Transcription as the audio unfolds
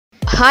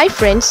Hi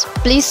friends,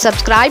 please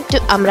subscribe to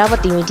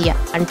Amaravathi Media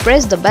and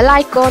press the bell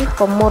icon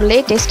for more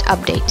latest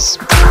updates.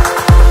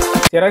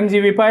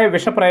 చిరంజీవిపై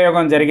విష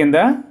ప్రయోగం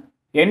జరిగిందా?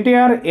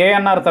 ఎన్టీఆర్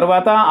ఏఎన్ఆర్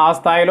తర్వాత ఆ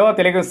స్థాయిలో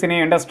తెలుగు సినీ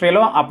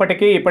ఇండస్ట్రీలో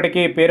అప్పటికీ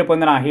ఇప్పటికీ పేరు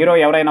పొందిన హీరో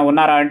ఎవరైనా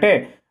ఉన్నారా అంటే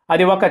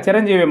అది ఒక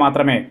చిరంజీవి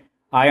మాత్రమే.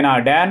 ఆయన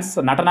డ్యాన్స్,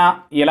 నటన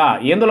ఇలా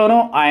ఎందులోనూ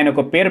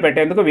ఆయనకు పేరు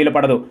పెట్టేందుకు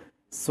వీలుపడదు.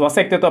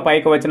 స్వశక్తితో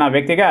పైకి వచ్చిన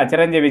వ్యక్తిగా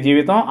చిరంజీవి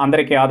జీవితం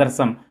అందరికీ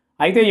ఆదర్శం.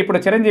 అయితే ఇప్పుడు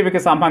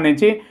చిరంజీవికి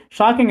సంబంధించి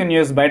షాకింగ్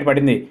న్యూస్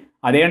బయటపడింది.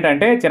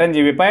 అదేంటంటే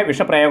చిరంజీవిపై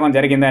విష ప్రయోగం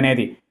జరిగింది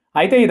అనేది.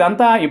 అయితే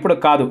ఇదంతా ఇప్పుడు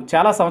కాదు,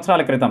 చాలా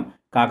సంవత్సరాల క్రితం.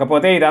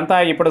 కాకపోతే ఇదంతా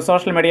ఇప్పుడు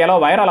సోషల్ మీడియాలో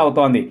వైరల్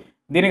అవుతోంది.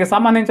 దీనికి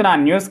సంబంధించిన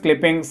న్యూస్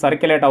క్లిప్పింగ్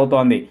సర్క్యులేట్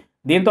అవుతోంది.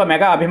 దీంతో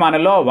మెగా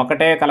అభిమానుల్లో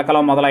ఒకటే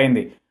కలకలం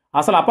మొదలైంది.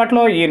 అసలు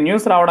అప్పట్లో ఈ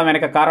న్యూస్ రావడం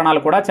వెనుక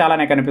కారణాలు కూడా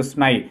చాలానే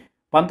కనిపిస్తున్నాయి.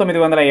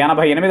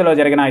 1988లో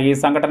జరిగిన ఈ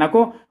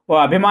సంఘటనకు ఓ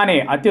అభిమాని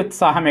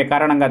అత్యుత్సాహమే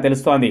కారణంగా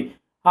తెలుస్తోంది.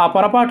 ఆ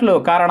పొరపాట్లు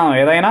కారణం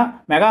ఏదైనా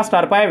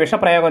మెగాస్టార్పై విష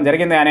ప్రయోగం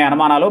జరిగింది అనే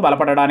అనుమానాలు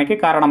బలపడడానికి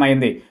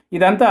కారణమైంది.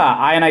 ఇదంతా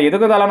ఆయన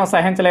ఎదుగుదలను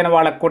సహించలేని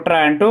వాళ్ళ కుట్ర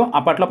అంటూ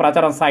అప్పట్లో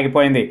ప్రచారం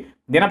సాగిపోయింది.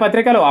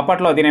 దినపత్రికలు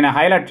అప్పట్లో దీనిని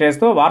హైలైట్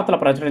చేస్తూ వార్తలు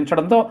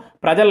ప్రచురించడంతో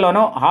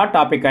ప్రజల్లోనూ హాట్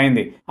టాపిక్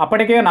అయింది.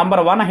 అప్పటికే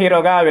నంబర్ 1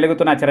 హీరోగా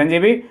వెలుగుతున్న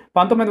చిరంజీవి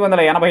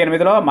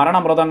 1988లో మరణ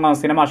మృదంగం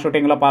సినిమా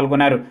షూటింగ్లో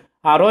పాల్గొన్నారు.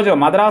 ఆ రోజు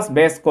మద్రాస్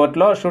బేస్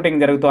కోర్టులో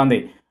షూటింగ్ జరుగుతోంది.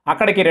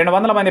 అక్కడికి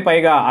 200 మంది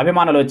పైగా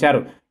అభిమానులు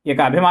వచ్చారు. ఇక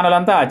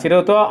అభిమానులంతా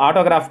చిరుతో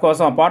ఆటోగ్రాఫ్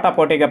కోసం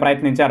పోటాపోటీగా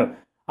ప్రయత్నించారు.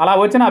 అలా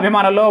వచ్చిన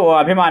అభిమానుల్లో ఓ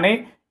అభిమాని,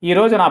 ఈ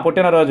రోజు నా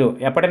పుట్టినరోజు,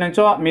 ఎప్పటి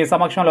నుంచో మీ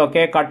సమక్షంలో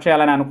కేక్ కట్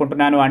చేయాలని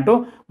అనుకుంటున్నాను అంటూ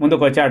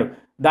ముందుకొచ్చాడు.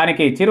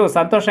 దానికి చిరు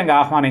సంతోషంగా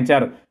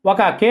ఆహ్వానించారు.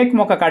 ఒక కేక్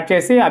ముక్క కట్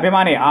చేసి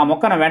అభిమాని ఆ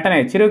ముక్కను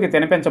వెంటనే చిరుకి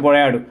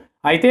తినిపించబోయాడు.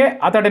 అయితే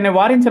అతడిని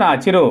వారించిన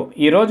చిరు,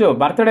 ఈరోజు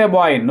బర్త్డే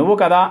బాయ్ నువ్వు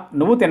కదా,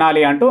 నువ్వు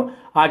తినాలి అంటూ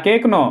ఆ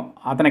కేక్ను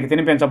అతనికి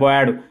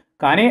తినిపించబోయాడు.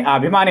 కానీ ఆ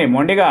అభిమాని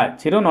మొండిగా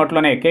చిరు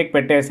నోట్లోనే కేక్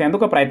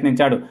పెట్టేసేందుకు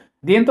ప్రయత్నించాడు.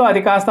 దీంతో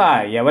అది కాస్త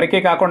ఎవరికీ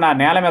కాకుండా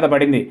నేల మీద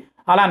పడింది.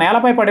 అలా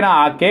నేలపై పడిన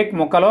ఆ కేక్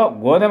ముక్కలో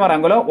గోధుమ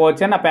రంగులో ఓ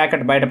చిన్న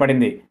ప్యాకెట్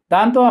బయటపడింది.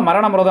 దాంతో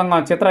మరణ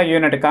మృదంగం చిత్ర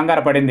యూనిట్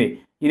కంగారు పడింది.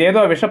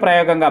 ఇదేదో విష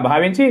ప్రయోగంగా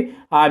భావించి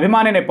ఆ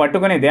అభిమానిని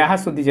పట్టుకుని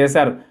దేహశుద్ధి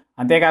చేశారు.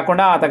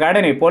 అంతేకాకుండా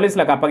అతగాడిని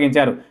పోలీసులకు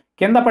అప్పగించారు.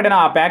 కింద పడిన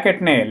ఆ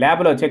ప్యాకెట్ని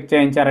ల్యాబ్లో చెక్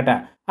చేయించారట.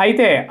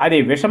 అయితే అది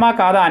విషమా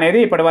కాదా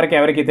అనేది ఇప్పటివరకు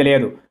ఎవరికీ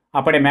తెలియదు.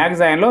 అప్పటి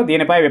మ్యాగజైన్లో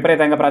దీనిపై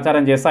విపరీతంగా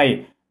ప్రచారం చేశాయి.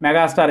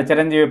 మెగాస్టార్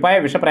చిరంజీవిపై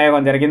విష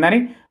ప్రయోగం జరిగిందని,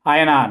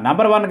 ఆయన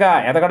నంబర్ 1గా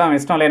ఎదగడం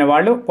ఇష్టం లేని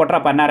వాళ్లు కుట్ర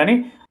పన్నారని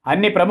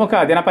అన్ని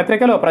ప్రముఖ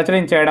దినపత్రికలు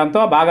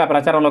ప్రచురించేయడంతో బాగా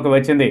ప్రచారంలోకి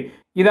వచ్చింది.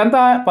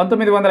 ఇదంతా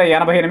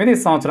 1988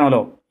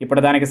 సంవత్సరంలో.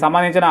 ఇప్పుడు దానికి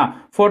సంబంధించిన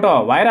ఫోటో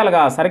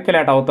వైరల్గా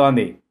సర్క్యులేట్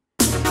అవుతోంది.